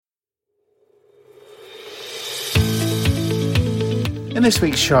In this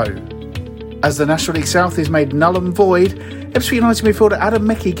week's show, as the National League South is made null and void, Ipswich United midfielder Adam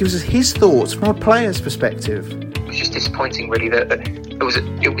Mickey gives us his thoughts from a player's perspective. It was just disappointing, really, that it was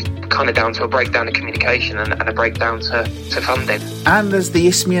kind of down to a breakdown of communication and a breakdown to funding. And as the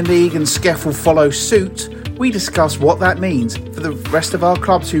Isthmian League and SCEFL follow suit, we discuss what that means for the rest of our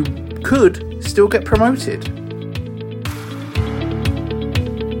clubs who could still get promoted.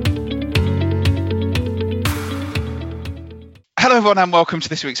 Hello everyone and welcome to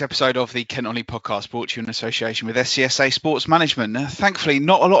this week's episode of the Kent On-League podcast, brought to you in association with SCSA Sports Management. Thankfully,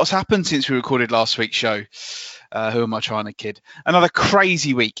 not a lot has happened since we recorded last week's show. Who am I trying to kid? Another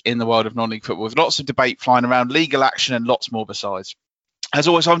crazy week in the world of non-league football with lots of debate flying around, legal action and lots more besides. As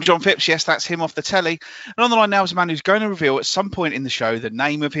always, I'm John Phipps. Yes, that's him off the telly. And on the line now is a man who's going to reveal at some point in the show the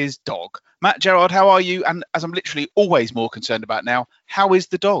name of his dog. Matt Gerard, how are you? And as I'm literally always more concerned about now, how is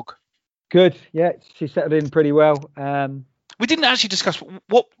the dog? Good. Yeah, she settled in pretty well. We didn't actually discuss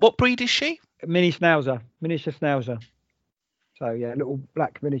what breed is she? Miniature Schnauzer. So yeah, little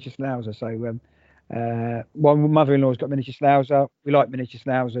black miniature Schnauzer. So one mother-in-law's got miniature Schnauzer. We like miniature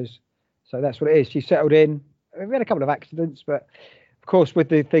Schnauzers, so that's what it is. She settled in. We had a couple of accidents, but of course, with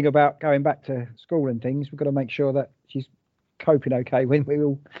the thing about going back to school and things, we've got to make sure that she's coping okay when we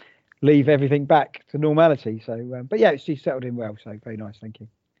will leave everything back to normality. So, but yeah, she's settled in well. So very nice, thank you.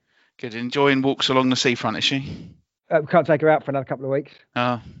 Good. Enjoying walks along the seafront, is she? We can't take her out for another couple of weeks.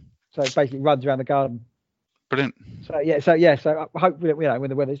 Oh. So it basically runs around the garden. Brilliant. So I hope when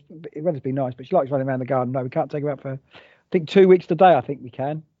the weather's been nice, but she likes running around the garden. No, we can't take her out for, I think 2 weeks today. I think we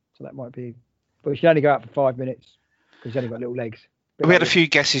can. So that might be, but we should only go out for 5 minutes because she's only got little legs. We had a few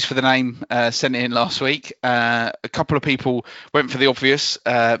guesses for the name sent in last week. A couple of people went for the obvious.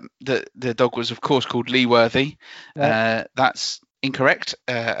 The dog was, of course, called Lee Worthy. That's incorrect,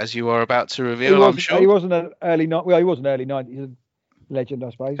 as you are about to reveal, I'm sure. He wasn't an early night. Well, he was an early night. He's a legend, I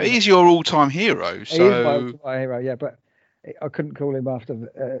suppose. He's your all-time hero. So... He is my all-time hero, yeah. But I couldn't call him after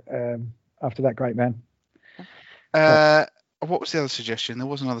that great man. What was the other suggestion? There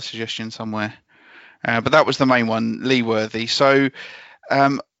was another suggestion somewhere, but that was the main one, Lee Worthy. So,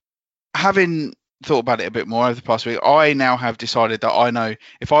 having thought about it a bit more over the past week, I now have decided that I know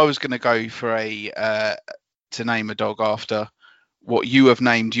if I was going to go for to name a dog after what you have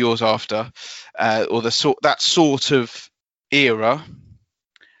named yours after, or that sort of era,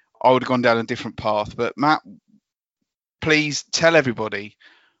 I would have gone down a different path. But Matt, please tell everybody,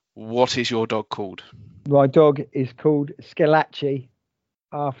 what is your dog called? My dog is called Schillaci,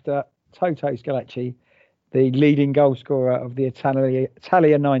 after Toto Schillaci, the leading goal scorer of the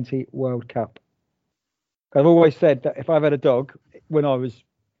Italia 90 World Cup. I've always said that if I've had a dog, when I was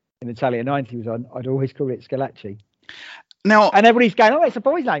in Italia 90 was on, I'd always call it Schillaci. Now, and everybody's going, oh, it's a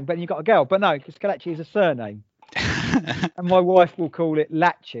boy's name, but you've got a girl. But no, because Schillaci is a surname. And my wife will call it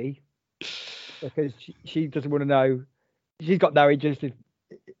Lacci because she doesn't want to know. She's got no interest. If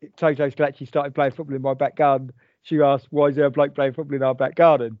Toto Schillaci started playing football in my back garden, she asked, why is there a bloke playing football in our back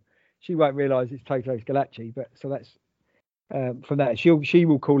garden? She won't realise it's Toto Schillaci. But so that's from that. She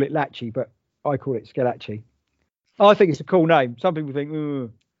will call it Lacci, but I call it Schillaci. I think it's a cool name. Some people think,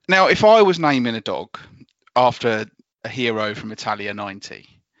 ugh. Now, if I was naming a dog after a hero from Italia 90,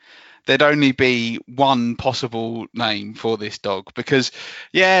 there'd only be one possible name for this dog because,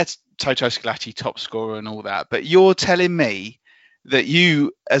 yeah, it's Toto Schillaci, top scorer and all that. But you're telling me that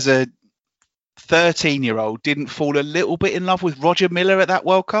you, as a 13-year-old, didn't fall a little bit in love with Roger Miller at that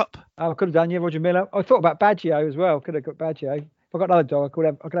World Cup? I could have done, yeah, Roger Miller. I thought about Baggio as well. Could have got Baggio. If I got another dog, I could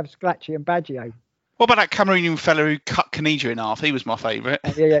have Schillaci and Baggio. What about that Cameroonian fella who cut Caniggia in half? He was my favourite.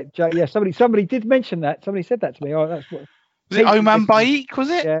 Yeah. Somebody did mention that. Somebody said that to me. Oh, that's what. Was it Oman Baik? Was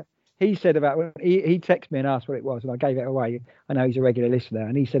it? Yeah. He said about when he texted me and asked what it was, and I gave it away. I know he's a regular listener,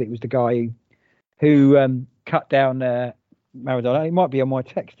 and he said it was the guy who cut down Maradona. It might be on my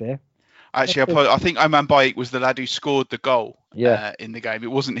text here. Actually, I think Oman Baik was the lad who scored the goal in the game.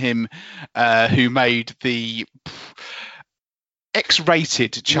 It wasn't him who made the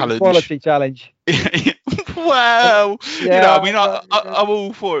X-rated challenge. Quality challenge. Well, I'm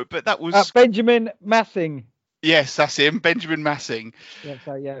all for it, but that was Benjamin Massing. Yes, that's him, Benjamin Massing. Yeah.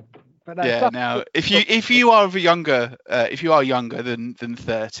 So yeah. But now, if you are younger than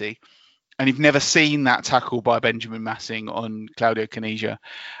 30, and you've never seen that tackle by Benjamin Massing on Claudio Caniggia,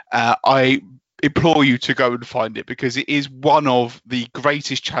 I implore you to go and find it because it is one of the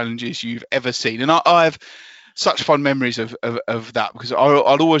greatest challenges you've ever seen. And I have such fond memories of that because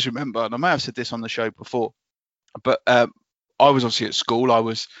I'll always remember, and I may have said this on the show before, but I was obviously at school. I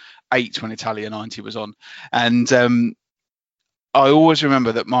was 8 when Italia 90 was on, and I always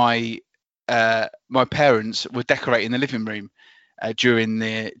remember that my parents were decorating the living room during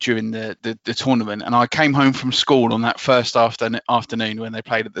the tournament, and I came home from school on that first afternoon when they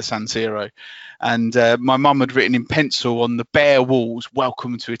played at the San Siro, and my mum had written in pencil on the bare walls,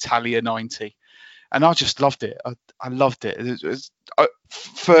 "Welcome to Italia '90," and I just loved it. I loved it. It was,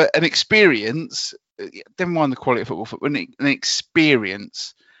 for an experience, never mind the quality of football, but an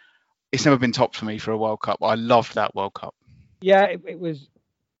experience, it's never been topped for me for a World Cup. I loved that World Cup. Yeah, it was.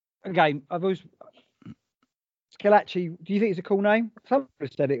 Again, I've always Schillaci. Do you think it's a cool name? Some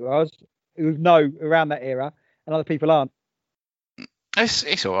people said it was. Who know around that era, and other people aren't.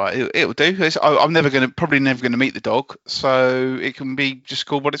 It's all right. It'll do. I'm probably never going to meet the dog, so it can be just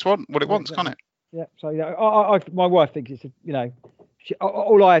called what it wants, can't it? Yeah. So my wife thinks it's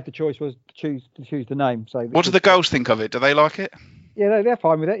all I had the choice was to choose the name. So what do the girls think of it? Do they like it? Yeah, they're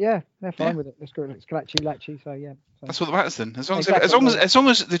fine with it. Yeah, they're fine with it. It's Schillaci, so yeah. So. That's what matters then. As long as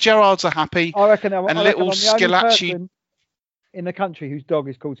the Gerrards are happy. I reckon. Little Schillaci in the country whose dog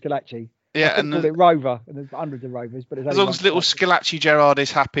is called Schillaci. Yeah, and call it Rover, and there's hundreds of Rovers, but as long as little Schillaci Gerrard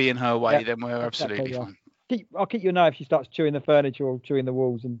is happy in her way, then we're absolutely fine. I'll keep you know if she starts chewing the furniture or chewing the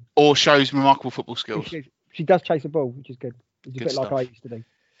walls, or shows remarkable football skills. She does chase a ball, which is good. It's a bit stuff. like I used to do.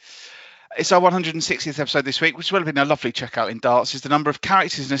 It's our 160th episode this week, which will have been a lovely checkout in darts. Is the number of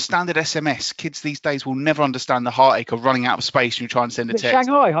characters in a standard SMS. Kids these days will never understand the heartache of running out of space when you try and send a text.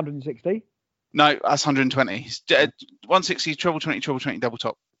 Shanghai 160. No, that's 120. 160 treble 20 double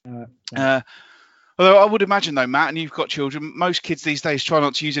top. Although I would imagine though, Matt, and you've got children, most kids these days try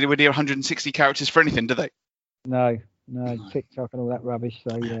not to use anywhere near 160 characters for anything, do they? No, TikTok and all that rubbish.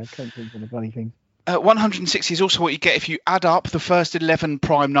 So yeah, can't think of the bloody thing. 160 is also what you get if you add up the first 11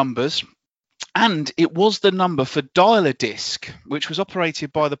 prime numbers. And it was the number for Dial-A-Disc, which was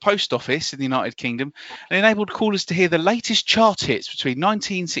operated by the Post Office in the United Kingdom and enabled callers to hear the latest chart hits between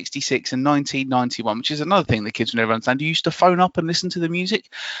 1966 and 1991, which is another thing the kids will never understand. You used to phone up and listen to the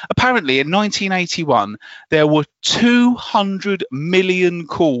music. Apparently, in 1981, there were 200 million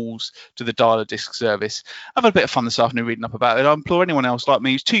calls to the Dial-A-Disc service. I've had a bit of fun this afternoon reading up about it. I implore anyone else like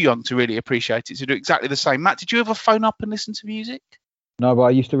me who's too young to really appreciate it to do exactly the same. Matt, did you ever phone up and listen to music? No, but I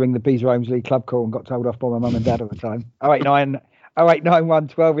used to ring the Bees Romesley club call and got told off by my mum and dad at the time. 0891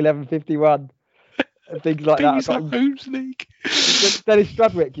 12 11 51. And things like Bees that. Romesley. Dennis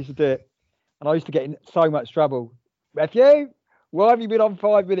Strudwick used to do it. And I used to get in so much trouble. Matthew, why have you been on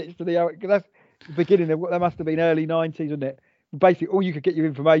 5 minutes to the... Because that's the beginning of what, that must have been early 90s, wasn't it? Basically, all you could get your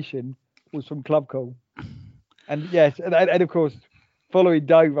information was from club call. And yes, and of course, following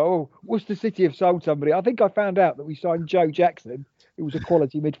Dover, Worcester City have sold somebody. I think I found out that we signed Joe Jackson, who was a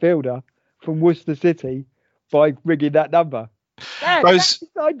quality midfielder from Worcester City, by ringing that number.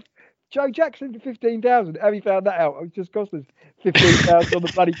 Signed Joe Jackson for 15,000. Have you found that out? It just cost us 15,000 on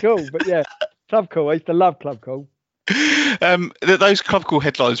the bloody call. But yeah, club call. I used to love club call. Those club call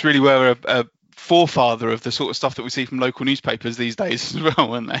headlines really were a forefather of the sort of stuff that we see from local newspapers these days as well,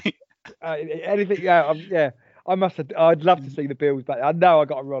 weren't they? Anything? Yeah. I'd love to see the bills back. I know I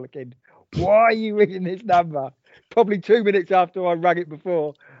got a rollicking. Why are you ringing this number? Probably 2 minutes after I rang it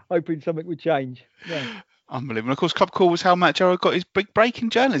before, hoping something would change. Yeah. Unbelievable. Of course, club call was how Matt Gerrard got his big break in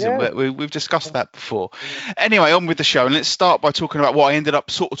journalism. Yeah. We've discussed that before. Anyway, on with the show. And let's start by talking about what I ended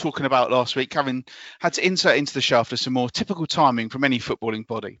up sort of talking about last week, having had to insert into the show after some more typical timing from any footballing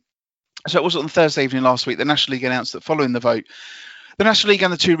body. So it was on Thursday evening last week, the National League announced that following the vote, the National League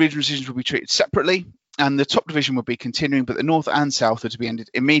and the two regional divisions will be treated separately, and the top division would be continuing, but the North and South are to be ended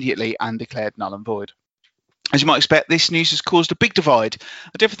immediately and declared null and void. As you might expect, this news has caused a big divide.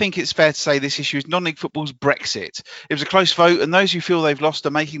 I don't think it's fair to say this issue is non-league football's Brexit. It was a close vote, and those who feel they've lost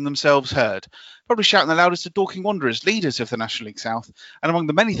are making themselves heard. Probably shouting the loudest are Dorking Wanderers, leaders of the National League South. And among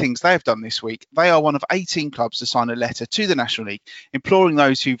the many things they have done this week, they are one of 18 clubs to sign a letter to the National League, imploring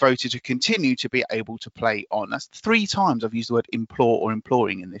those who voted to continue to be able to play on. That's 3 times I've used the word implore or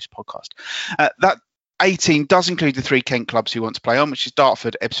imploring in this podcast. That 18 does include the 3 Kent clubs who want to play on, which is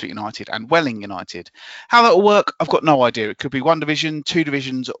Dartford, Ebbsfleet United and Welling United. How that will work, I've got no idea. It could be 1 division, 2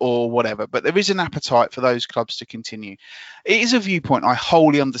 divisions or whatever, but there is an appetite for those clubs to continue. It is a viewpoint I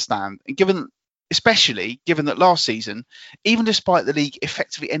wholly understand, and especially given that last season, even despite the league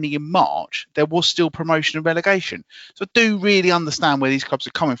effectively ending in March, there was still promotion and relegation. So I do really understand where these clubs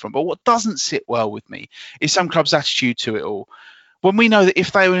are coming from, but what doesn't sit well with me is some clubs' attitude to it all. When we know that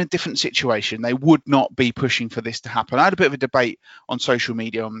if they were in a different situation, they would not be pushing for this to happen. I had a bit of a debate on social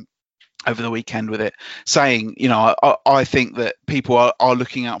media on over the weekend with it, saying, I think that people are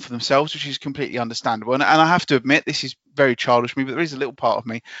looking out for themselves, which is completely understandable. And I have to admit, this is very childish of me, but there is a little part of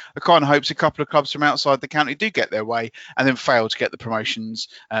me that kind of hopes a couple of clubs from outside the county do get their way and then fail to get the promotions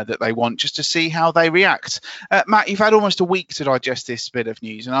that they want, just to see how they react. Matt, you've had almost a week to digest this bit of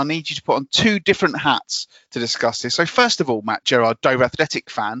news, and I need you to put on two different hats to discuss this. So first of all, Matt Gerard, Dover Athletic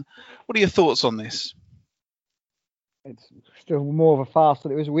fan, what are your thoughts on this? It's still more of a farce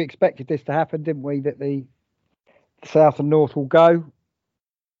than it was. We expected this to happen, didn't we? That the South and North will go.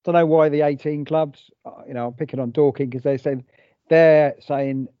 Don't know why the 18 clubs, I'm picking on Dorking because they're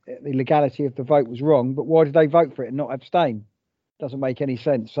saying the legality of the vote was wrong, but why did they vote for it and not abstain? Doesn't make any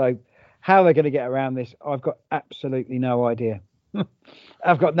sense. So how they're going to get around this, I've got absolutely no idea.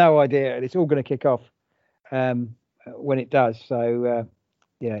 I've got no idea, and it's all going to kick off when it does. So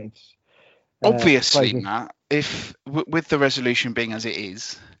it's obviously, Matt, if with the resolution being as it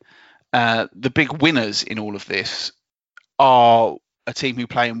is, the big winners in all of this are a team who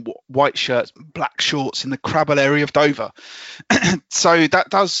play in white shirts, black shorts in the Crabble area of Dover. So that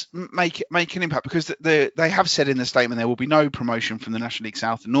does make an impact, because they have said in the statement there will be no promotion from the National League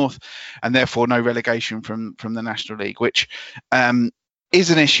South and North, and therefore no relegation from the National League, which is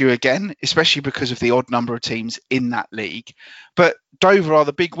an issue again, especially because of the odd number of teams in that league. But Dover are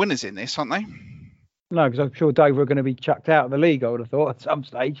the big winners in this, aren't they? No, because I'm sure Dover are going to be chucked out of the league, I would have thought, at some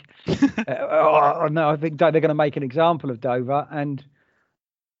stage. No, I think they're going to make an example of Dover, and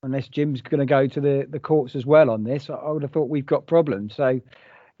unless Jim's going to go to the courts as well on this, I would have thought we've got problems. So,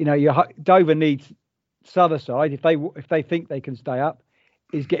 Dover needs this other side, if they think they can stay up,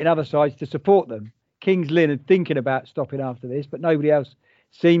 is getting other sides to support them. Kings Lynn are thinking about stopping after this, but nobody else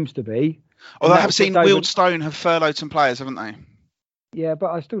seems to be. Although I have seen Wealdstone have furloughed some players, haven't they? Yeah,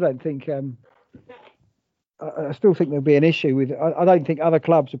 but I still don't think... I still think there'll be an issue with it. I don't think other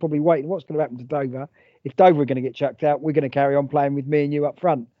clubs are probably waiting. What's going to happen to Dover? If Dover are going to get chucked out, we're going to carry on playing with me and you up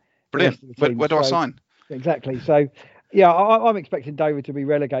front. Brilliant. Where do I sign? Exactly. So, yeah, I'm expecting Dover to be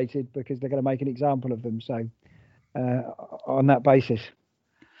relegated because they're going to make an example of them. So, on that basis.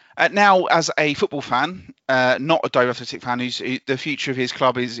 Now, as a football fan, not a Dover Athletic fan, the future of his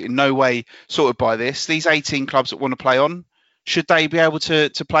club is in no way sorted by this. These 18 clubs that want to play on, should they be able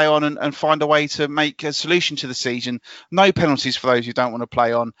to play on and find a way to make a solution to the season? No penalties for those who don't want to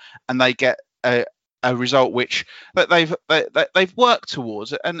play on, and they get a result which that they've worked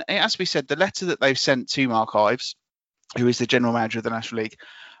towards. And it has to be said, the letter that they've sent to Mark Ives, who is the general manager of the National League,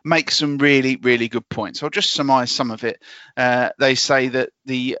 makes some really, really good points. I'll just surmise some of it. They say that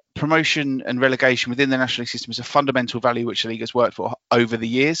the promotion and relegation within the National League system is a fundamental value which the league has worked for over the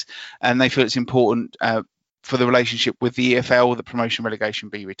years, and they feel it's important for the relationship with the EFL, the promotion relegation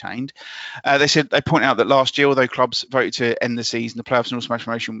be retained. They point out that last year, although clubs voted to end the season, the playoffs and automatic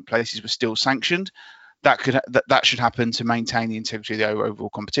promotion places were still sanctioned. That should happen to maintain the integrity of the overall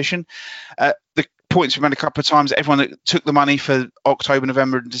competition. The points we've made a couple of times, everyone that took the money for October,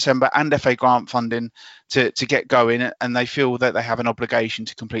 November and December and FA grant funding to get going, and they feel that they have an obligation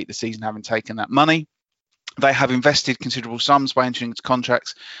to complete the season having taken that money. They have invested considerable sums by entering into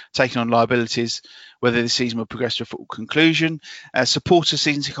contracts, taking on liabilities, whether the season will progress to a full conclusion. Supporters,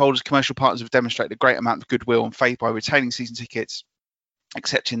 season ticket holders, commercial partners have demonstrated a great amount of goodwill and faith by retaining season tickets,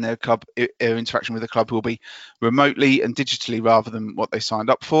 accepting their club interaction with the club will be remotely and digitally rather than what they signed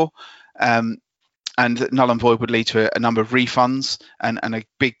up for. And null and void would lead to a number of refunds and a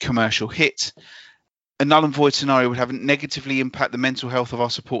big commercial hit. A null and void scenario would have negatively impact the mental health of our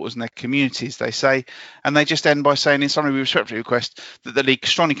supporters and their communities, they say. And they just end by saying, in summary, we respectfully request that the league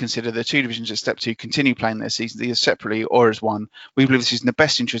strongly consider the two divisions at Step 2 continue playing their seasons either separately or as one. We believe this is in the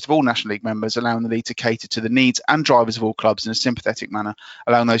best interest of all National League members, allowing the league to cater to the needs and drivers of all clubs in a sympathetic manner,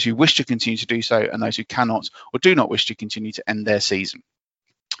 allowing those who wish to continue to do so and those who cannot or do not wish to continue to end their season.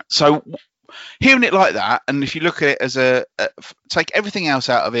 So hearing it like that, and if you look at it as take everything else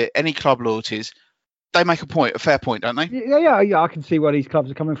out of it, any club loyalties, they make a fair point, don't they? Yeah. I can see where these clubs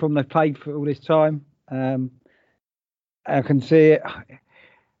are coming from. They've played for all this time. I can see it.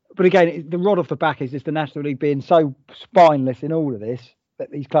 But again, the rod off the back is just the National League being so spineless in all of this that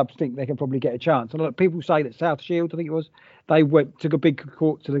these clubs think they can probably get a chance. And people say that South Shield, I think it was, they took a big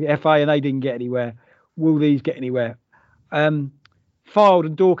court to the FA and they didn't get anywhere. Will these get anywhere? Fylde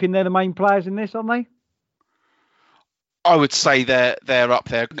and Dorking, they're the main players in this, aren't they? I would say they're up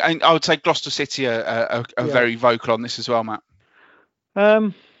there. And I would say Gloucester City are very vocal on this as well, Matt.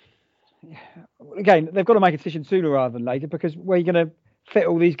 Again, they've got to make a decision sooner rather than later, because where are you going to fit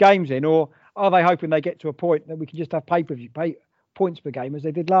all these games in? Or are they hoping they get to a point that we can just have points per game as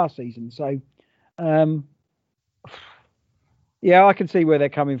they did last season? So Yeah, I can see where they're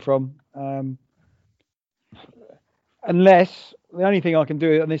coming from. Unless the only thing I can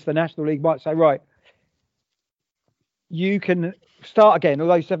do, and this the National League might say, right, you can start again. All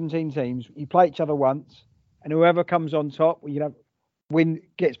those 17 teams, you play each other once, and whoever comes on top,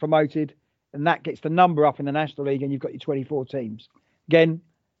 gets promoted, and that gets the number up in the National League, and you've got your 24 teams. Again,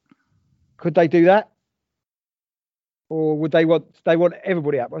 could they do that, or would they want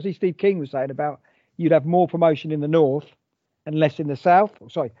everybody up? I see Steve King was saying about you'd have more promotion in the north and less in the south.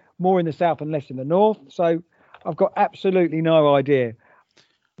 Sorry, more in the south and less in the north. So I've got absolutely no idea.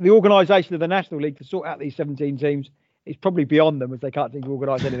 The organisation of the National League to sort out these 17 teams is probably beyond them, as they can't seem to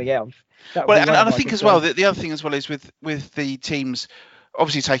organise anything else. Well, and I think as well, the other thing as well is with the teams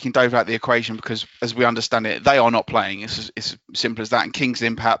obviously taking Dover out of the equation, because as we understand it, they are not playing. It's as simple as that, and Kings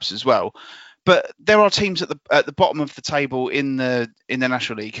Lynn perhaps as well. But there are teams at the bottom of the table in the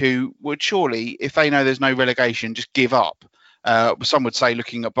National League who would surely, if they know there's no relegation, just give up. Some would say,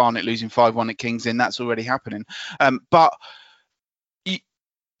 looking at Barnet losing 5-1 at Kings Lynn, that's already happening. But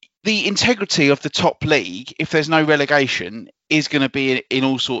the integrity of the top league, if there's no relegation, is going to be in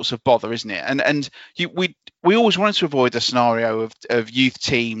all sorts of bother, isn't it? And we always wanted to avoid the scenario of youth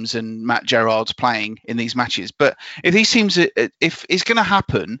teams and Matt Gerrard's playing in these matches. But if these teams, if it's going to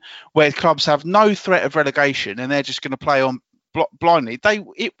happen where clubs have no threat of relegation and they're just going to play on blindly,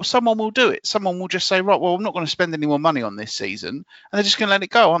 someone will do it. Someone will just say, right, well, I'm not going to spend any more money on this season, and they're just going to let it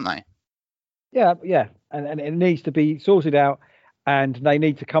go, aren't they? Yeah, and it needs to be sorted out. And they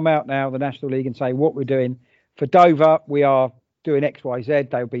need to come out now, the National League, and say what we're doing. For Dover, we are doing X, Y, Z,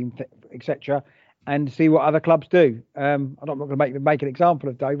 they'll be, etc., and see what other clubs do. I'm not going to make an example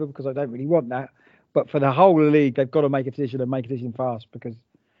of Dover because I don't really want that. But for the whole of the league, they've got to make a decision and make a decision fast, because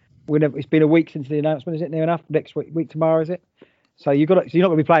it's been a week since the announcement. Is it near enough? Next week tomorrow, is it? So you're not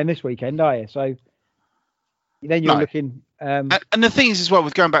going to be playing this weekend, are you? So then you're looking. And the thing is, as well,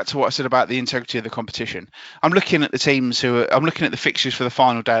 with going back to what I said about the integrity of the competition, I'm looking at the teams I'm looking at the fixtures for the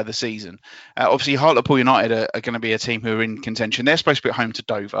final day of the season. Obviously, Hartlepool United are going to be a team who are in contention. They're supposed to be at home to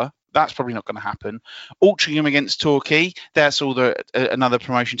Dover. That's probably not going to happen. Altrincham against Torquay. That's all another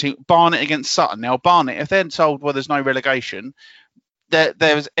promotion team. Barnet against Sutton. Now, Barnet, if they're told, well, there's no relegation,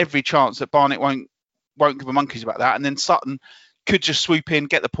 there's every chance that Barnet won't give a monkeys about that, and then Sutton could just swoop in,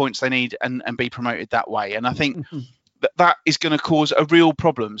 get the points they need, and be promoted that way. And I think that is going to cause a real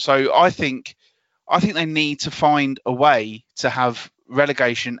problem. So I think they need to find a way to have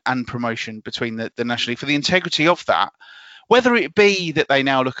relegation and promotion between the National League for the integrity of that. Whether it be that they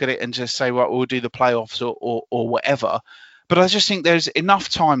now look at it and just say, well, we'll do the playoffs or whatever. But I just think there's enough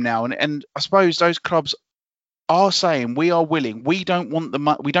time now, and I suppose those clubs are saying, we are willing. We don't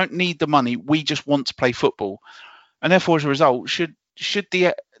want we don't need the money. We just want to play football. And therefore, as a result, should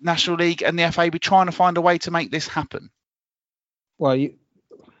the National League and the FA be trying to find a way to make this happen? Well, you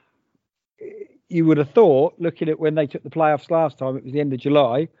would have thought, looking at when they took the playoffs last time, it was the end of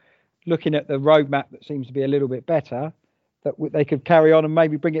July, looking at the roadmap that seems to be a little bit better, that they could carry on and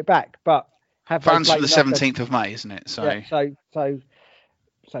maybe bring it back. But fans for the 17th of May, isn't it? So, yeah,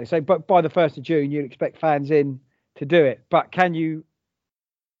 but by the 1st of June, you'd expect fans in to do it. But can you?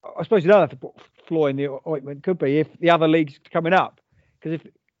 I suppose you don't have to put flaw in the ointment. Could be if the other leagues coming up, because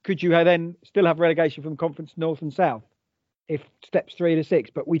could you then still have relegation from Conference North and South if steps 3 to 6?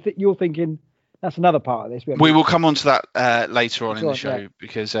 But you're thinking that's another part of this. We will come on to that later on in the show,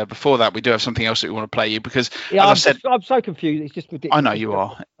 because before that we do have something else that we want to play you, because I'm so confused. It's just ridiculous. I know you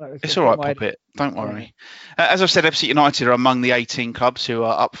are. It's all right, Poppet. Don't worry. As I've said, FC United are among the 18 clubs who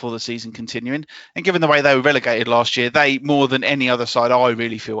are up for the season continuing, and given the way they were relegated last year, they, more than any other side, I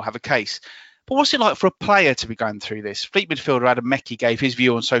really feel, have a case. But what's it like for a player to be going through this? Fleet midfielder Adam Meckie gave his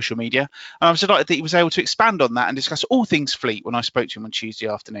view on social media, and I was delighted that he was able to expand on that and discuss all things Fleet when I spoke to him on Tuesday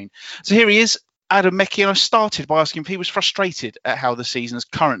afternoon. So here he is, Adam Meckie, and I started by asking if he was frustrated at how the season has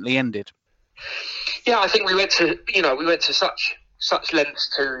currently ended. Yeah, I think we went to such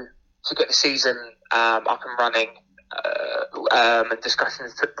lengths to get the season up and running, and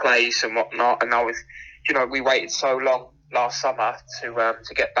discussions took place and whatnot. And we waited so long last summer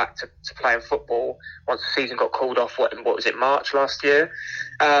to get back to playing football once the season got called off. What was it, March last year?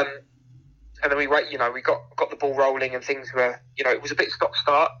 And then we got the ball rolling, and things were, it was a bit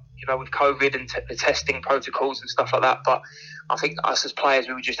stop-start, with COVID and the testing protocols and stuff like that. But I think us as players,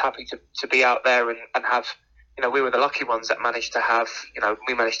 we were just happy to be out there and have, we were the lucky ones that managed to have,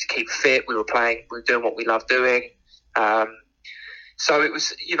 we managed to keep fit. We were playing, we were doing what we love doing. So it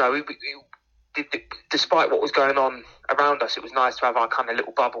was, despite what was going on around us, it was nice to have our kind of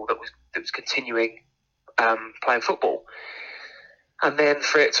little bubble that was continuing playing football. And then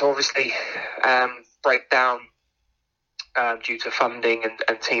for it to obviously break down due to funding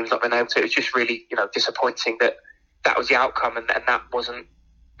and teams not being able to. It was just really, disappointing that was the outcome, and that wasn't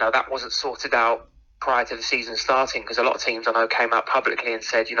sorted out prior to the season starting, because a lot of teams I know came out publicly and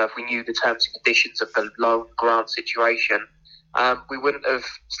said, if we knew the terms and conditions of the loan grant situation, we wouldn't have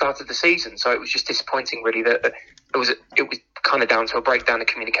started the season. So it was just disappointing, really, that it was kind of down to a breakdown of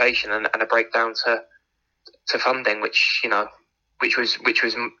communication and a breakdown to funding, which was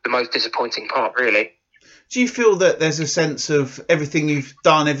the most disappointing part, really. Do you feel that there's a sense of everything you've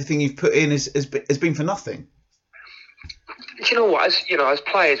done, everything you've put in has been for nothing? Do you know what? As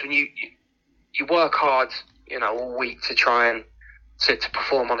players, when you work hard, all week to try and to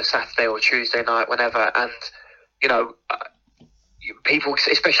perform on a Saturday or Tuesday night, whenever, and people,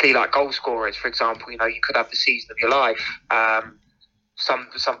 especially like goal scorers, for example, you could have the season of your life. Some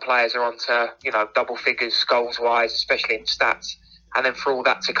players are onto double figures goals wise, especially in stats, and then for all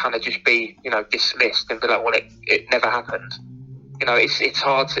that to kind of just be dismissed and be like, well, it never happened. It's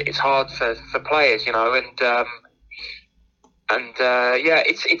hard for players,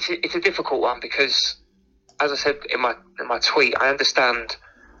 it's a difficult one, because, as I said in my tweet, I understand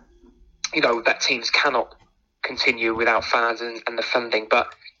that teams cannot continue without fans and the funding,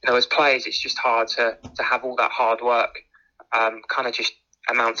 but as players, it's just hard to have all that hard work kind of just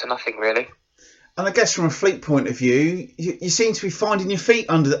amount to nothing, really. And I guess from a Fleet point of view, you seem to be finding your feet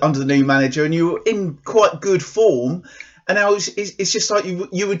under the new manager, and you were in quite good form. And now it's just like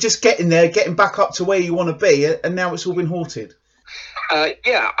you were just getting back up to where you want to be, and now it's all been halted. I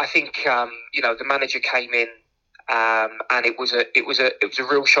think the manager came in, and it was a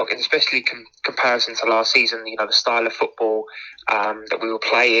real shock, and especially comparison to last season. The style of football that we were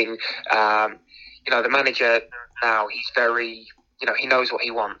playing. The manager now, he's very. He knows what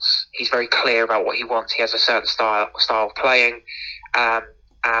he wants. He's very clear about what he wants. He has a certain style of playing, and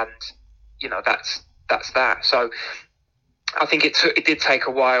that's that. So I think it did take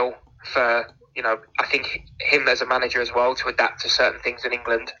a while for I think him as a manager as well to adapt to certain things in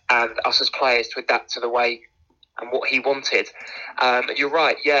England, and us as players to adapt to the way and what he wanted. You're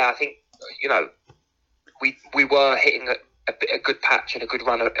right. Yeah, I think we were hitting a good patch and a good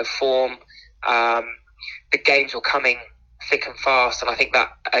run of form. The games were coming thick and fast, and I think that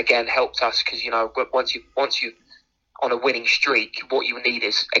again helped us, because once you on a winning streak, what you need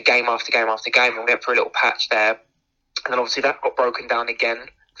is a game after game after game. And we went for a little patch there, and then obviously that got broken down again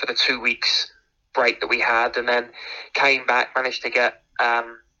for the 2 weeks break that we had, and then came back, managed to get a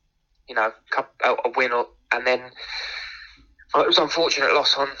win, and then it was unfortunate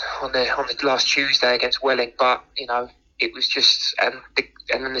loss on the last Tuesday against Welling, but it was just and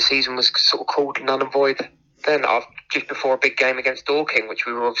then the season was sort of called null and void then, just before a big game against Dorking, which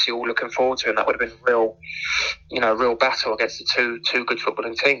we were obviously all looking forward to, and that would have been real battle against the two good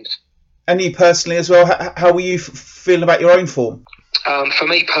footballing teams. And you personally as well, how were you feeling about your own form? For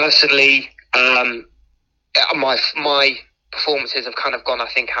me personally, my performances have kind of gone, I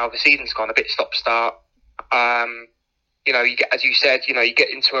think, how the season's gone, a bit stop-start. You get, as you said, you get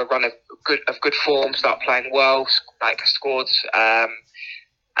into a run of good form, start playing well, scored,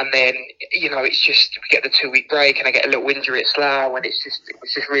 and then it's just we get the 2 week break, and I get a little injury at Slough, and it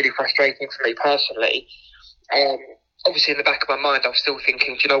was just really frustrating for me personally. Obviously, in the back of my mind, I was still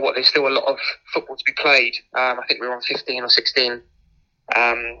thinking, do you know what? There's still a lot of football to be played. I think we were on 15 or 16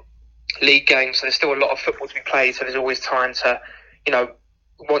 league games, so there's still a lot of football to be played. So there's always time to,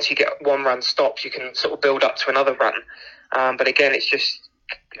 once you get one run stopped, you can sort of build up to another run. But again, it's just,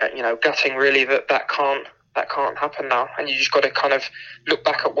 gutting really that can't happen now. And you just got to kind of look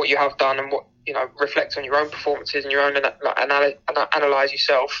back at what you have done and what, reflect on your own performances and your own analyse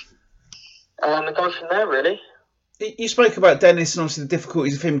yourself, and go from there, really. You spoke about Dennis and obviously the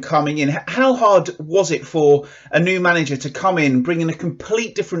difficulties of him coming in. How hard was it for a new manager to come in, bring in a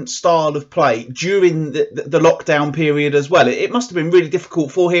complete different style of play during the lockdown period as well? It must have been really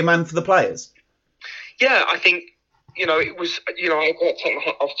difficult for him and for the players. Yeah, I think, it was, I've got to take my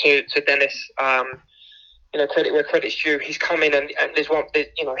hat off to Dennis. Credit where credit's due. He's come in and he's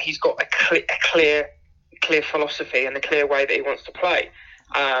got a clear philosophy and a clear way that he wants to play.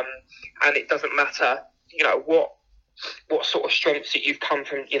 And it doesn't matter, what sort of strengths that you've come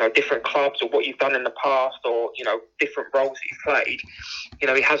from, different clubs or what you've done in the past, or different roles that you've played.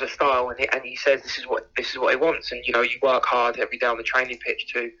 He has a style, and he says this is what he wants, and you work hard every day on the training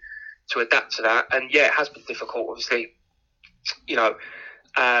pitch to adapt to that. And yeah, it has been difficult, obviously.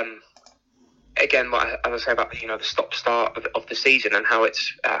 Again, as I say about the stop-start of the season and how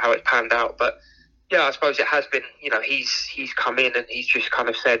it's panned out, but yeah, I suppose it has been. He's come in and he's just kind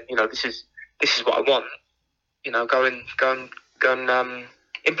of said, this is what I want. Go and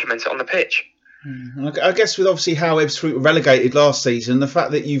implement it on the pitch. I guess with obviously how Ebbsfleet were relegated last season, the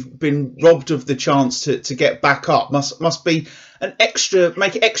fact that you've been robbed of the chance to get back up must be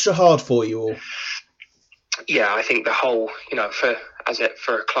make it extra hard for you all. Yeah, I think the whole, for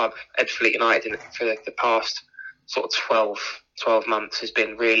a club, Ebbsfleet United, for the past sort of 12 months has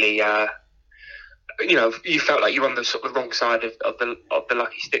been really, you felt like you're on the sort of wrong side of the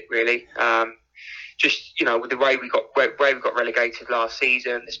lucky stick, really. Just with the way we got relegated last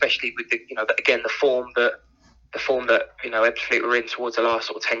season, especially with the form that Ebbsfleet were in towards the last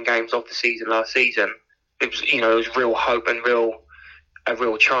sort of 10 games of the season last season. It was real hope and a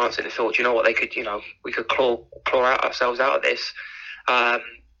real chance that they thought, we could claw out ourselves out of this. But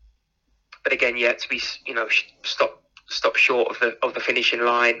again, to be stop short of the finishing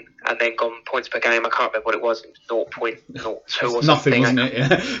line and then gone points per game. I can't remember what it was. 0.02 or something. Nothing, wasn't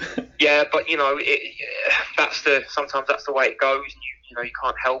it? Yeah, but sometimes that's the way it goes. And you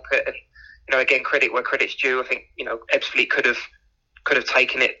can't help it. And again, credit where credit's due. I think Ebbsfleet could have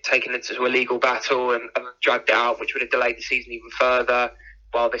taken it to a legal battle and dragged it out, which would have delayed the season even further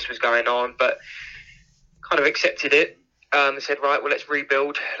while this was going on. But kind of accepted it. They said, right, well, let's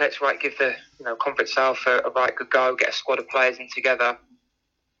rebuild. Let's give the Conference South a right good go. Get a squad of players in together.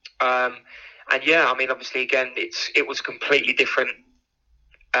 Obviously, again, it was a completely different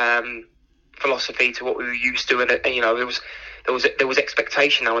philosophy to what we were used to, and there was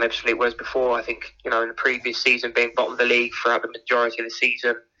expectation now on Ebbsfleet, whereas before, I think in the previous season, being bottom of the league throughout the majority of the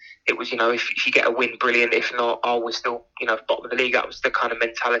season, it was if you get a win, brilliant. If not, we're still bottom of the league. That was the kind of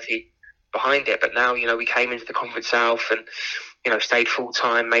mentality behind it. But now we came into the Conference South and stayed full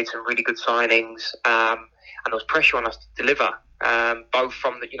time, made some really good signings, and there was pressure on us to deliver, both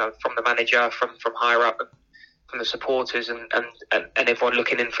from the manager, from higher up, from the supporters, and everyone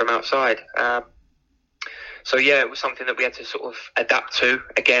looking in from outside. It was something that we had to sort of adapt to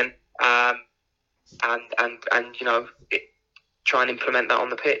again, try and implement that on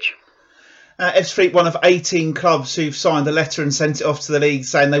the pitch. Ebbsfleet, one of 18 clubs who've signed a letter and sent it off to the league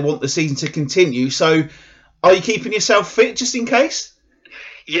saying they want the season to continue. So, are you keeping yourself fit just in case?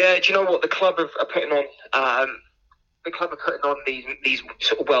 Yeah, do you know what the club are putting on? The club are putting on these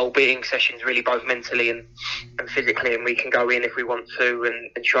sort of well-being sessions, really, both mentally and physically, and we can go in if we want to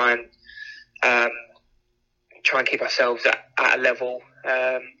and try and keep ourselves at a level.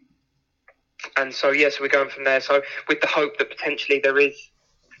 So we're going from there. So with the hope that potentially there is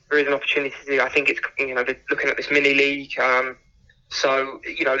an opportunity to do. I think it's they're looking at this mini league. I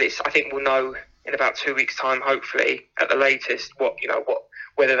think we'll know in about 2 weeks' time, hopefully at the latest,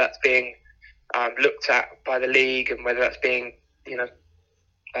 whether that's being looked at by the league and whether that's being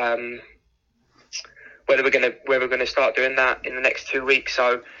whether we're gonna start doing that in the next 2 weeks.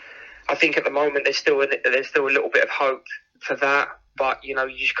 So I think at the moment there's still a little bit of hope for that. But you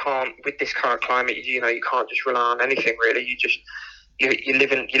just can't, with this current climate. You can't just rely on anything really. You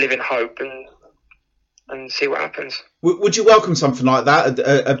live in hope and see what happens. Would you welcome something like that,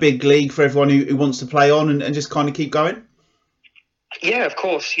 a big league for everyone who wants to play on and just kind of keep going? Yeah, of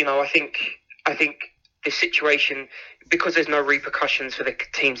course. I think the situation, because there's no repercussions for the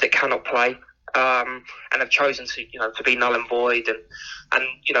teams that cannot play and have chosen to be null and void, and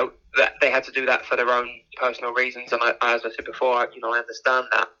that they had to do that for their own personal reasons. And as I said before, I understand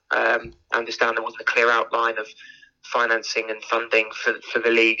that. I understand there wasn't a clear outline of financing and funding for the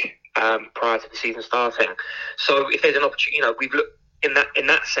league prior to the season starting. So if there's an opportunity, we've looked in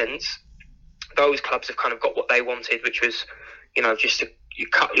that sense, those clubs have kind of got what they wanted, which was just to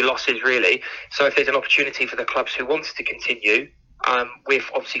cut your losses really. So if there's an opportunity for the clubs who wanted to continue, we're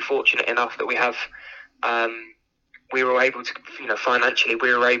obviously fortunate enough that we have we were able to financially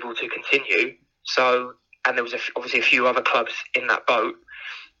we were able to continue. So, and there was obviously a few other clubs in that boat.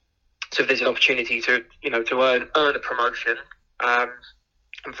 So if there's an opportunity to earn a promotion and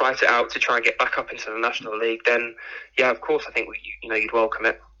fight it out to try and get back up into the National League, then of course I think you'd welcome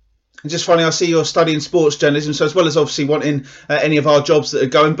it. And just finally, I see you're studying sports journalism, so as well as obviously wanting any of our jobs that are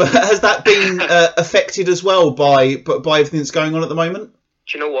going, but has that been affected as well by everything that's going on at the moment?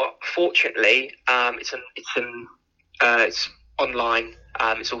 Do you know what? Fortunately, it's online.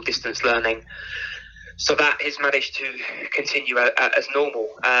 It's all distance learning. So that has managed to continue as normal.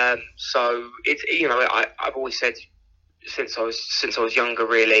 So it's I've always said since I was younger,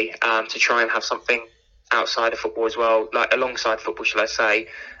 really, to try and have something outside of football as well, like alongside football, shall I say?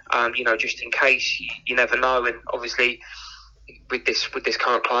 Just in case you never know. And obviously, with this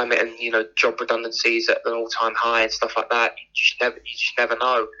current climate and job redundancies at an all-time high and stuff like that, you just never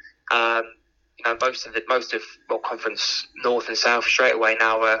know. Most of Conference North and South straight away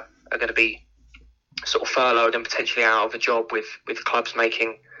now are going to be sort of furloughed and potentially out of a job with clubs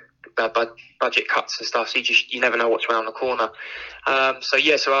making budget cuts and stuff. So you never know what's around the corner. So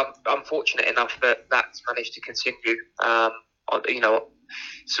I'm fortunate enough that that's managed to continue.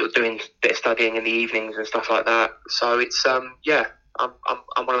 Sort of doing a bit of studying in the evenings and stuff like that. So it's I'm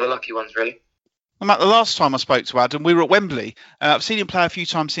one of the lucky ones, really. Well, Matt, the last time I spoke to Adam, we were at Wembley. I've seen him play a few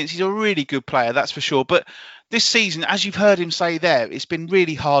times since. He's a really good player, that's for sure. But this season, as you've heard him say there, it's been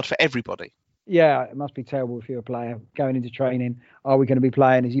really hard for everybody. Yeah, it must be terrible if you're a player going into training. Are we going to be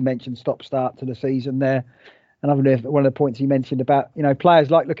playing, as you mentioned, stop-start to the season there? And I don't know if one of the points he mentioned about,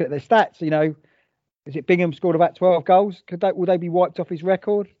 players like looking at their stats. Is it Bingham scored about 12 goals? Will they be wiped off his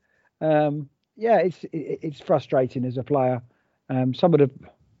record? It's frustrating as a player. I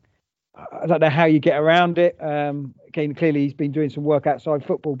don't know how you get around it. Again, clearly he's been doing some work outside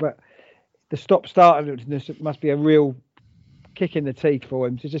football, but the stop-start must be a real kick in the teeth for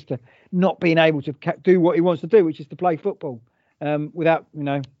him, to not being able to do what he wants to do, which is to play football without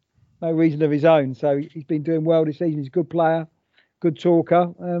no reason of his own. So he's been doing well this season. He's a good player, good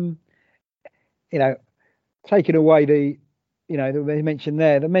talker. Taking away they mentioned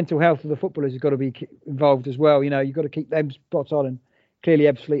there, the mental health of the footballers has got to be involved as well. You've got to keep them spot on, and clearly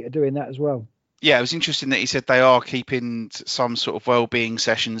Ebbsfleet are doing that as well. Yeah, it was interesting that he said they are keeping some sort of well-being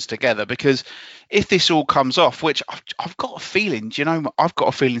sessions together, because if this all comes off, which I've got a feeling, I've got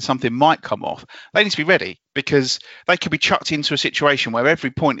a feeling something might come off, they need to be ready, because they could be chucked into a situation where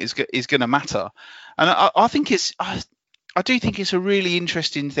every point is going to matter. And I do think it's a really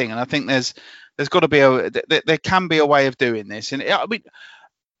interesting thing, and I think there's got to be there can be a way of doing this. And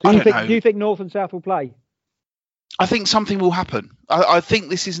do you think North and South will play? I think something will happen. I think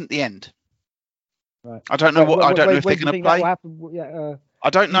this isn't the end. Right. I don't know I don't know if they're going to play. I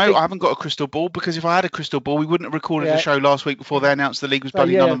don't know. I haven't got a crystal ball, because if I had a crystal ball, we wouldn't have recorded the show last week before they announced the league was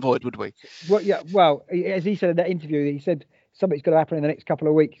bloody null and void, would we? Well, as he said in that interview, he said something's going to happen in the next couple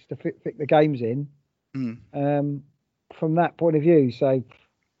of weeks to fit the games in. From that point of view, so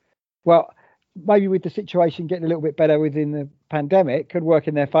maybe with the situation getting a little bit better within the pandemic, could work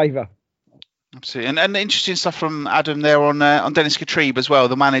in their favour. Absolutely, and interesting stuff from Adam there on Dennis Katrib as well,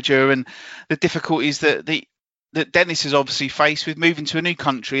 the manager, and the difficulties that Dennis is obviously faced with moving to a new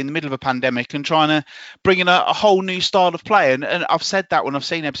country in the middle of a pandemic and trying to bring in a whole new style of play. And I've said that when I've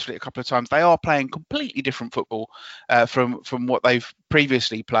seen Ebbsfleet a couple of times, they are playing completely different football from what they've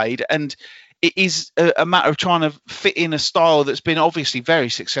previously played, and it is a matter of trying to fit in a style that's been obviously very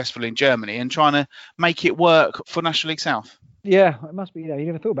successful in Germany and trying to make it work for National League South. Yeah, it must be. You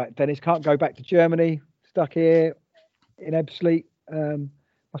never thought about it. Dennis can't go back to Germany, stuck here in Ebbsfleet.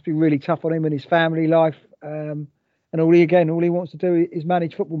 Must be really tough on him and his family life. And all he wants to do is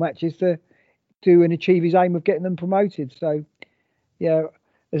manage football matches to do and achieve his aim of getting them promoted. So,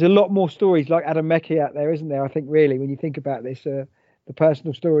 there's a lot more stories like Adam Meckie out there, isn't there? I think really, when you think about this, the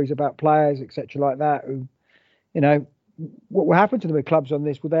personal stories about players, etc., like that. Who, what will happen to them with clubs on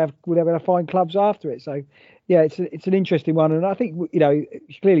this? Will they be able to find clubs after it? So, it's an interesting one, and I think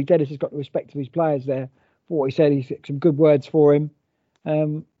clearly Dennis has got the respect of his players there for what he said. He's got some good words for him,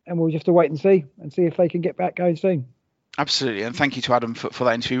 and we'll just have to wait and see if they can get back going soon. Absolutely, and thank you to Adam for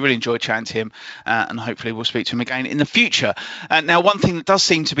that interview. Really enjoyed chatting to him, and hopefully we'll speak to him again in the future. Now, one thing that does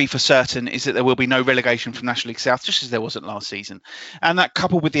seem to be for certain is that there will be no relegation from National League South, just as there wasn't last season. And that,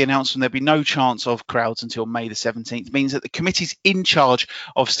 coupled with the announcement there'll be no chance of crowds until May the 17th, means that the committees in charge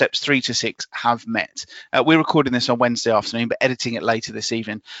of steps 3 to 6 have met. We're recording this on Wednesday afternoon, but editing it later this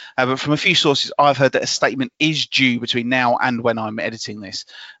evening. But from a few sources, I've heard that a statement is due between now and when I'm editing this,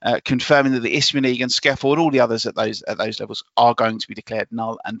 confirming that the Isthmian League and SCEFL and all the others at those levels are going to be declared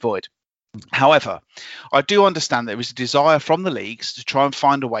null and void. However, I do understand there is a desire from the leagues to try and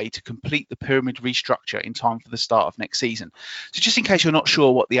find a way to complete the pyramid restructure in time for the start of next season. So just in case you're not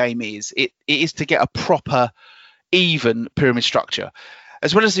sure what the aim is, it is to get a proper, even pyramid structure.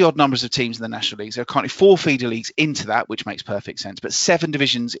 As well as the odd numbers of teams in the national leagues, there are currently 4 feeder leagues into that, which makes perfect sense, but 7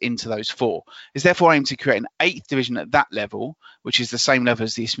 divisions into those 4. It's therefore aimed to create an 8th division at that level, which is the same level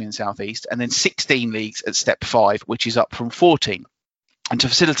as the Isthmian South East, and then 16 leagues at step 5, which is up from 14. And to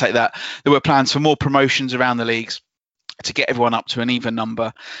facilitate that, there were plans for more promotions around the leagues to get everyone up to an even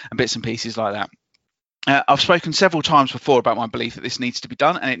number and bits and pieces like that. I've spoken several times before about my belief that this needs to be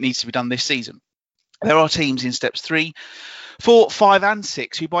done, and it needs to be done this season. There are teams in steps 3, 4, 5 and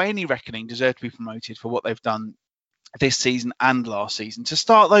 6 who by any reckoning deserve to be promoted for what they've done this season and last season. To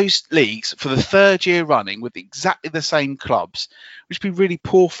start those leagues for the 3rd year running with exactly the same clubs, which would be really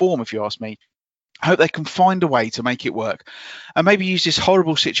poor form if you ask me. I hope they can find a way to make it work and maybe use this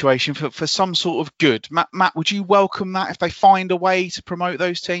horrible situation for some sort of good. Matt, would you welcome that if they find a way to promote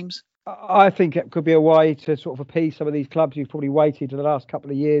those teams? I think it could be a way to sort of appease some of these clubs who've probably waited for the last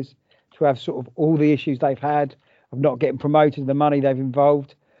couple of years to have sort of all the issues they've had of not getting promoted, the money they've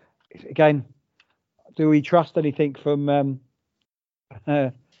involved. Again, do we trust anything from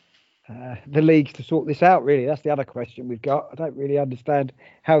the leagues to sort this out? Really, that's the other question we've got. I don't really understand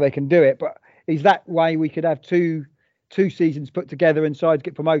how they can do it, but is that way we could have two seasons put together and sides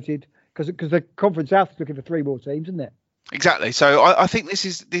get promoted? Because the Conference South is looking for 3 more teams, isn't it? Exactly. So I think this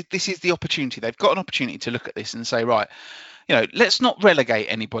is the opportunity. They've got an opportunity to look at this and say, right, let's not relegate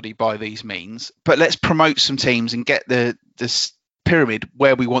anybody by these means, but let's promote some teams and get this pyramid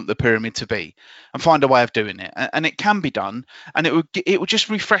where we want the pyramid to be, and find a way of doing it. And it can be done, and it would just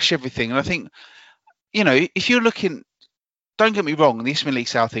refresh everything. And I think, if you're looking, don't get me wrong, the Isthmian League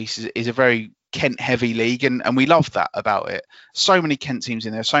South East is a very Kent heavy league, and we love that about it. So many Kent teams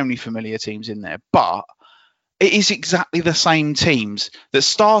in there, so many familiar teams in there, but it is exactly the same teams that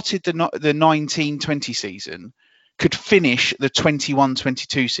started the 19-20 season could finish the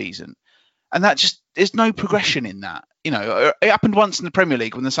 21-22 season. And that just, there's no progression in that. It happened once in the Premier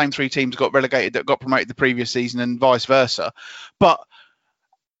League when the same 3 teams got relegated that got promoted the previous season, and vice versa. But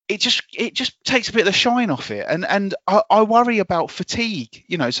it just takes a bit of the shine off it. And I worry about fatigue.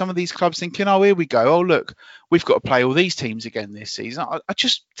 Some of these clubs thinking, oh, here we go. Oh, look, we've got to play all these teams again this season. I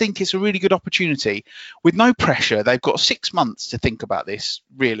just think it's a really good opportunity with no pressure. They've got 6 months to think about this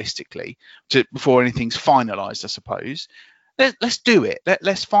realistically before anything's finalised, I suppose. Let's do it.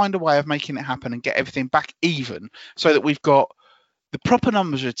 Let's find a way of making it happen and get everything back even, so that we've got the proper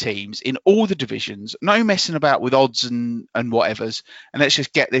numbers of teams in all the divisions, no messing about with odds and whatevers, and let's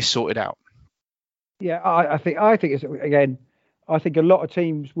just get this sorted out. Yeah, I think it's, again, I think a lot of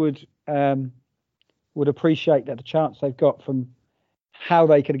teams would appreciate that the chance they've got from how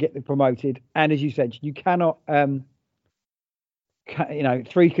they can get them promoted. And as you said, you cannot 3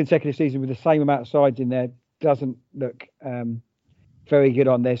 consecutive seasons with the same amount of sides in there doesn't look very good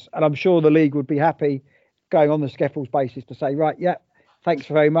on this. And I'm sure the league would be happy going on the Skeffels basis to say, right, yeah, thanks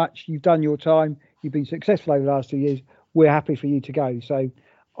very much. You've done your time. You've been successful over the last 2 years. We're happy for you to go. So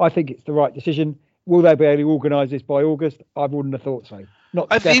I think it's the right decision. Will they be able to organise this by August? I wouldn't have thought so.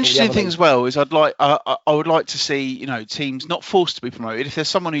 The interesting thing as well is I would like to see teams not forced to be promoted. If there's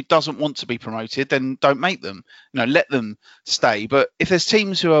someone who doesn't want to be promoted, then don't make them. Let them stay. But if there's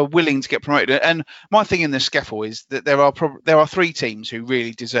teams who are willing to get promoted, and my thing in the Skeffel is that there are 3 teams who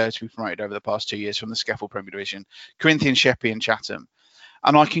really deserve to be promoted over the past 2 years from the Skeffel Premier Division: Corinthians, Sheppey, and Chatham.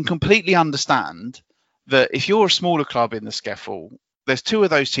 And I can completely understand that if you're a smaller club in the Skeffel, there's 2 of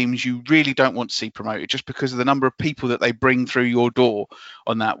those teams you really don't want to see promoted just because of the number of people that they bring through your door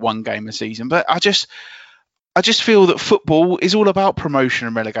on that one game a season. But I just feel that football is all about promotion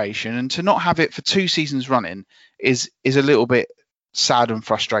and relegation, and to not have it for 2 seasons running is a little bit sad and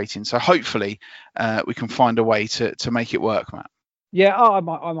frustrating. So hopefully we can find a way to make it work, Matt. Yeah,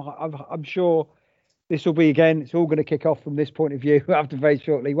 I'm sure this will be, again, it's all going to kick off from this point of view after very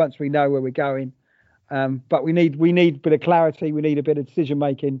shortly, once we know where we're going. But we need a bit of clarity. We need a bit of decision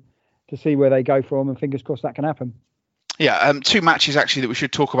making to see where they go from, and fingers crossed that can happen. Yeah, 2 matches actually that we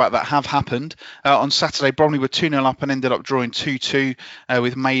should talk about that have happened. On Saturday, Bromley were 2-0 up and ended up drawing 2-2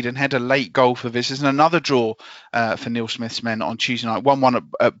 with Maidenhead, a late goal for visitors, and another draw for Neil Smith's men on Tuesday night, 1-1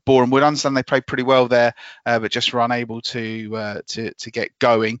 at Boreham Wood. I understand they played pretty well there, but just were unable to get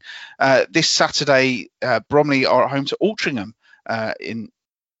going. This Saturday, Bromley are at home to Altrincham in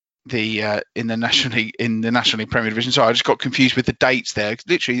the National League Premier Division. Sorry, I just got confused with the dates there.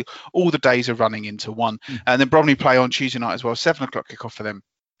 Literally all the days are running into one. And then Bromley play on Tuesday night as well, 7:00 kickoff for them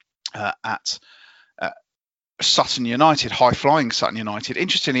at Sutton United, high flying Sutton United.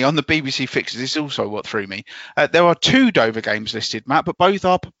 Interestingly, on the BBC fixtures, this is also what threw me. There are 2 Dover games listed, Matt, but both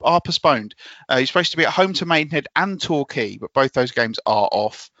are postponed. You're supposed to be at home to Maidenhead and Torquay, but both those games are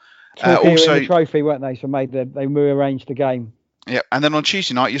off. Also, in the trophy, weren't they? So they rearranged the game. Yeah, and then on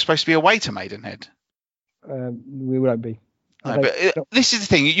Tuesday night, you're supposed to be away to Maidenhead. We won't be. No, but this is the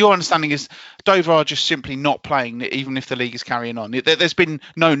thing. Your understanding is Dover are just simply not playing, even if the league is carrying on. There's been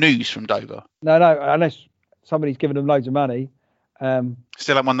no news from Dover. No, unless somebody's given them loads of money. Still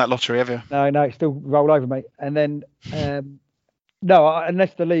haven't won that lottery, have you? No, it's still roll over, mate. And then, no,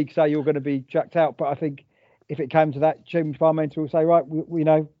 unless the league say you're going to be chucked out. But I think if it came to that, James Parmenter will say, right, we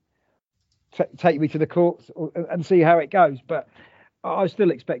know. Take me to the courts and see how it goes. But I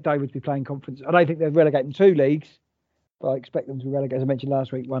still expect Dover to be playing conference. I don't think they're relegating 2 leagues, but I expect them to relegate, as I mentioned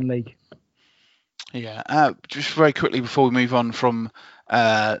last week, 1 league. Yeah. Just very quickly before we move on from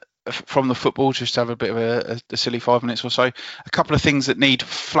from the football, just to have a bit of a silly 5 minutes or so. A couple of things that need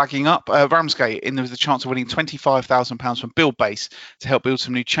flagging up. Ramsgate, there was a chance of winning £25,000 from Build Base to help build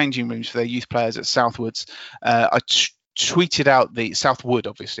some new changing rooms for their youth players at Southwoods. I tweeted out the Southwood,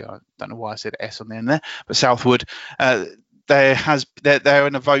 obviously. I don't know why I said S on the end there, but Southwood. They're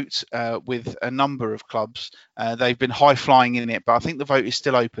in a vote with a number of clubs. They've been high flying in it, but I think the vote is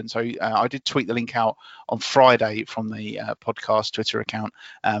still open. So I did tweet the link out on Friday from the podcast Twitter account.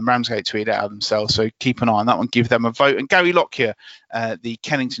 Ramsgate tweeted it out themselves, so keep an eye on that one. Give them a vote. And Gary Lockyer, the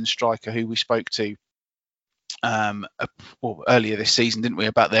Kennington striker who we spoke to earlier this season, didn't we,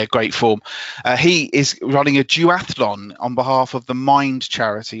 about their great form. He is running a duathlon on behalf of the Mind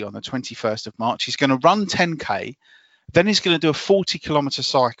charity on the 21st of March. He's going to run 10k. Then he's going to do a 40-kilometre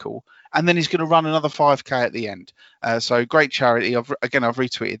cycle, and then he's going to run another 5k at the end. So great charity. I've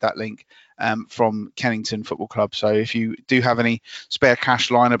retweeted that link from Kennington Football Club. So if you do have any spare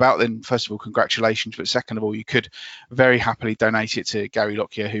cash lying about, then first of all, congratulations. But second of all, you could very happily donate it to Gary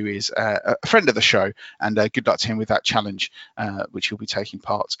Lockyer, who is a friend of the show. And good luck to him with that challenge, which he'll be taking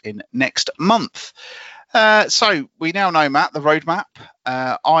part in next month. So we now know, Matt, the roadmap.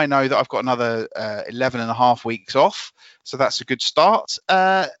 I know that I've got another 11 and a half weeks off, so that's a good start.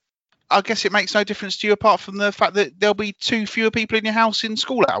 I guess it makes no difference to you apart from the fact that there'll be 2 fewer people in your house in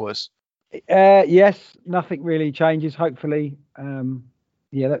school hours. Yes, nothing really changes, hopefully.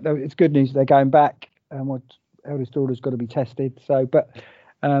 It's good news they're going back. My eldest daughter's got to be tested. So, but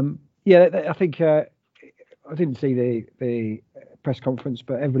I think I didn't see the press conference,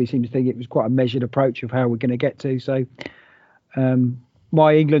 but everybody seems to think it was quite a measured approach of how we're going to get to. So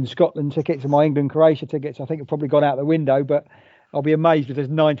my England-Scotland tickets and my England-Croatia tickets, I think, have probably gone out the window, but I'll be amazed if there's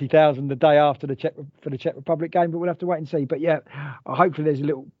 90,000 the day after the Czech Republic game, but we'll have to wait and see. But yeah, hopefully there's a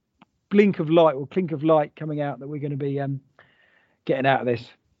little blink of light coming out that we're going to be getting out of this,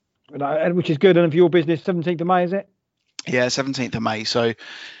 which is good. And for your business, 17th of May, is it? Yeah, 17th of May. So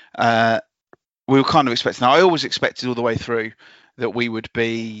we were kind of expecting. I always expected all the way through that we would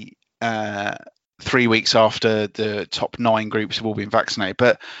be 3 weeks after the top 9 groups have all been vaccinated,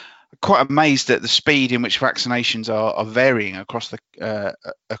 but quite amazed at the speed in which vaccinations are varying across the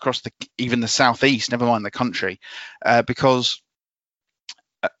even the southeast, never mind the country, because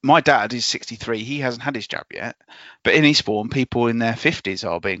my dad is 63. He hasn't had his jab yet, but in Eastbourne, people in their 50s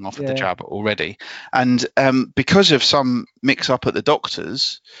are being offered the jab already. And because of some mix-up at the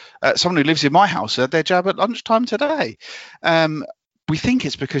doctors, someone who lives in my house had their jab at lunchtime today. We think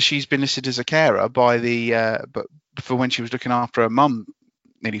it's because she's been listed as a carer by but for when she was looking after her mum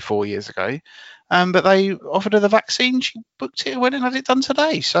nearly 4 years ago. But they offered her the vaccine. She booked it and went and had it done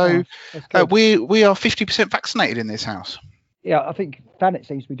today. So we are 50% vaccinated in this house. Yeah, I think Thanet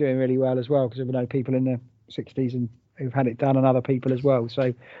seems to be doing really well as well, because we know people in their 60s and who've had it done, and other people as well.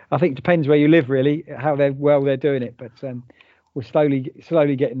 So I think it depends where you live, really, how they're doing it. But we're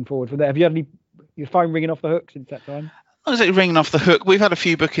slowly getting forward from there. Have you had your phone ringing off the hook since that time? I was ringing off the hook. We've had a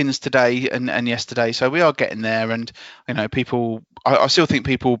few bookings today and yesterday, so we are getting there. And people, I still think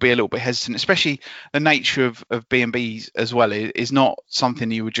people will be a little bit hesitant, especially the nature of B&Bs as well is not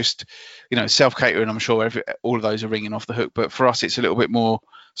something you would just, self-catering. I'm sure all of those are ringing off the hook, but for us, it's a little bit more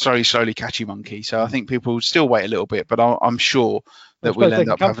slowly catchy monkey. So I think people will still wait a little bit, but I'm sure that we'll end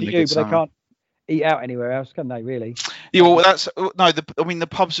up having a good summer. They can't eat out anywhere else, can they, really? Yeah, well, the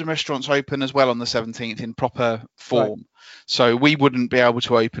pubs and restaurants open as well on the 17th in proper form. Right. So we wouldn't be able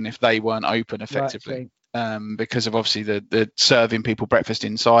to open if they weren't open effectively, because of obviously the serving people breakfast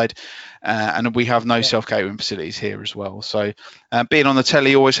inside, and we have no self-catering facilities here as well. So being on the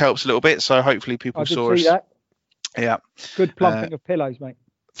telly always helps a little bit. So hopefully people saw us. That. Yeah. Good plumping of pillows, mate.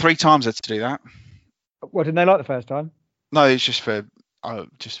 3 times I had to do that. What, didn't they like the first time? No, it's just for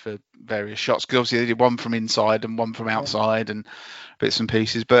various shots, because obviously they did one from inside and one from outside and bits and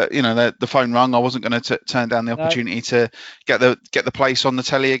pieces. But the phone rung. I wasn't going to turn down the opportunity to get the place on the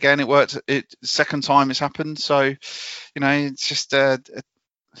telly again. It worked. Second time it's happened. So it's just I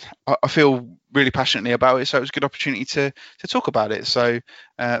feel really passionately about it. So it was a good opportunity to talk about it. So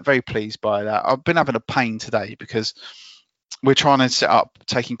very pleased by that. I've been having a pain today because we're trying to set up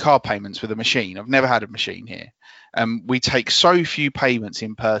taking card payments with a machine. I've never had a machine here. We take so few payments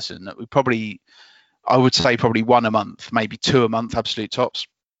in person that I would say probably 1 a month, maybe 2 a month, absolute tops.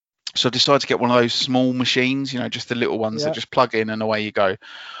 So I decided to get one of those small machines, just the little ones that just plug in and away you go.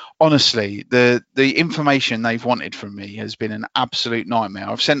 Honestly, the information they've wanted from me has been an absolute nightmare.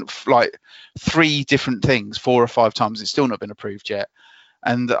 I've sent like 3 different things 4 or 5 times. It's still not been approved yet.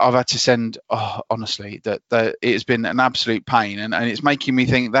 and I've had to send. Oh, honestly, that it has been an absolute pain, and it's making me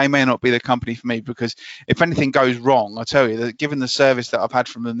think they may not be the company for me, because if anything goes wrong, I tell you that given the service that I've had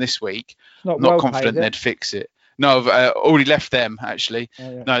from them this week, I'm not confident they'd fix it. No, I've already left them actually.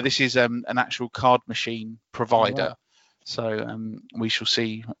 Oh, yeah. No, this is an actual card machine provider. Oh, right. So we shall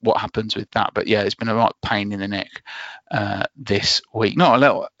see what happens with that. But yeah, it's been a right pain in the neck this week. Not a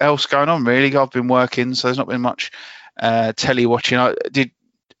lot else going on really. I've been working, so there's not been much telly watching.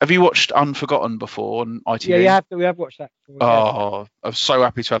 Have you watched Unforgotten before on ITV? Yeah, we have watched that. Oh, I'm so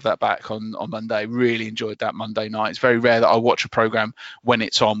happy to have that back on Monday. Really enjoyed that Monday night. It's very rare that I watch a program when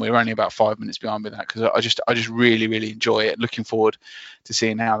it's on. We're only about 5 minutes behind with that, because I just really, really enjoy it. Looking forward to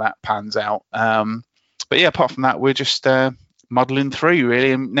seeing how that pans out. But yeah, apart from that, we're just muddling through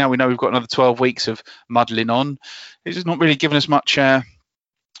really. And now we know we've got another 12 weeks of muddling on. It's just not really given us much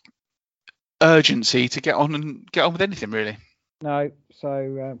urgency to get on with anything really. No,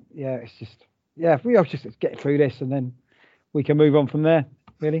 so it's just we all just get through this and then we can move on from there.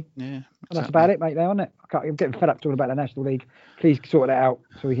 Really, yeah. And that's about it, mate. There, isn't it? I'm getting fed up talking about the National League. Please sort it out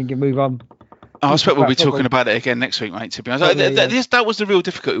so we can move on. I expect we'll be talking about it again next week, mate, to be honest. That was the real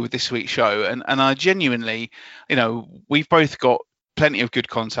difficulty with this week's show, and I genuinely, we've both got plenty of good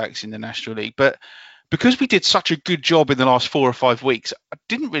contacts in the National League, but because we did such a good job in the last 4 or 5 weeks, I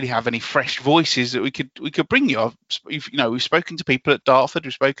didn't really have any fresh voices that we could bring you. We've spoken to people at Dartford,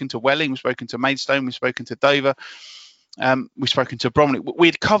 we've spoken to Welling, we've spoken to Maidstone, we've spoken to Dover, we've spoken to Bromley.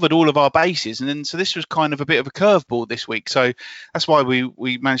 We'd covered all of our bases, and then so this was kind of a bit of a curveball this week. So that's why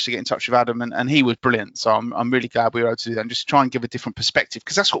we managed to get in touch with Adam, and he was brilliant. So I'm really glad we were able to do that and just try and give a different perspective,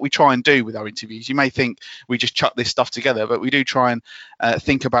 because that's what we try and do with our interviews. You may think we just chuck this stuff together, but we do try and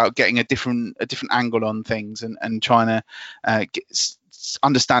think about getting a different angle on things and trying to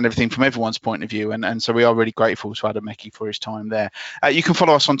understand everything from everyone's point of view, and so we are really grateful to Adam Meckie for his time there. You can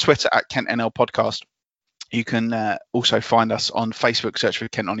follow us on Twitter at KentNL Podcast. You can also find us on Facebook, search for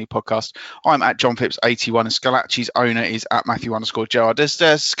Kent Only Podcast. I'm at John Phipps 81, and Scalacci's owner is at Matthew_Gerard. Does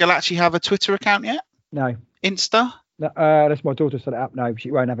Scalacci have a Twitter account yet? No. Insta? No, that's my daughter set it up. No,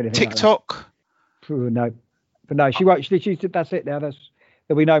 she won't have anything. TikTok? Like no, but no, she won't. She said that's it now. There'll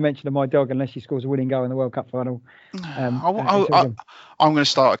be no mention of my dog unless she scores a winning goal in the World Cup final. I'm going to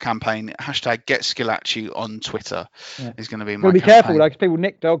start a campaign. Hashtag Get Scalacci on Twitter is going to be my campaign. Be careful though, because people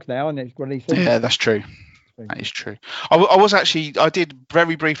nick dogs now, and it's one of these things. Yeah, that's true. That is true. I did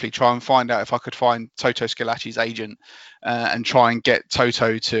very briefly try and find out if I could find Toto Scalacci's agent and try and get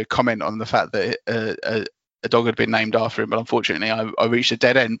Toto to comment on the fact that a dog had been named after him, but unfortunately I reached a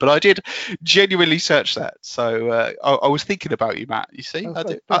dead end. But I did genuinely search that, so I was thinking about you, Matt. You see,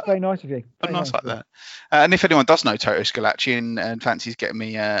 that's very nice of you. I'm nice like that. And if anyone does know Toto Scalacci and fancies getting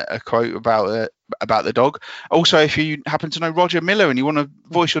me a quote about the dog, also if you happen to know Roger Miller and you want to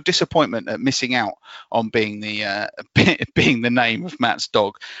voice your disappointment at missing out on being the name of Matt's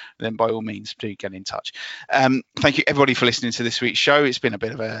dog, then by all means do get in touch. Thank you everybody for listening to this week's show. It's been a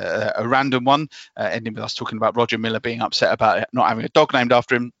bit of a random one, ending with us talking about Roger Miller being upset about not having a dog named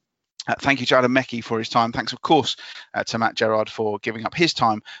after him. Thank you to Adam Meckie for his time. Thanks, of course, to Matt Gerard for giving up his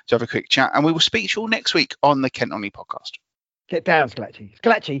time to have a quick chat. And we will speak to you all next week on the Kent Only Podcast. Get down, Scalacci.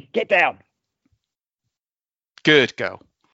 Scalacci, get down. Good girl.